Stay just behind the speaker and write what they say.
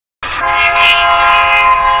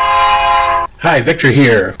Hi, Victor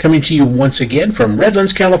here, coming to you once again from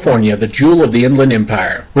Redlands, California, the jewel of the Inland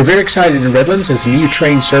Empire. We're very excited in Redlands as the new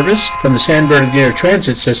train service from the San Bernardino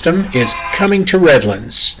transit system is coming to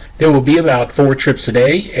Redlands. There will be about 4 trips a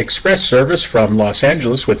day, express service from Los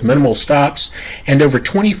Angeles with minimal stops, and over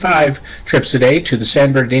 25 trips a day to the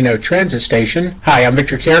San Bernardino transit station. Hi, I'm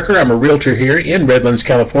Victor Carricker. I'm a realtor here in Redlands,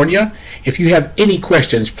 California. If you have any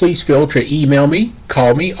questions, please feel free to email me,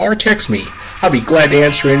 call me, or text me. I'll be glad to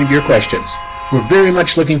answer any of your questions. We're very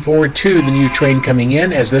much looking forward to the new train coming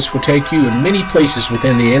in, as this will take you in many places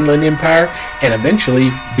within the Inland Empire and eventually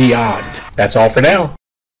beyond. That's all for now.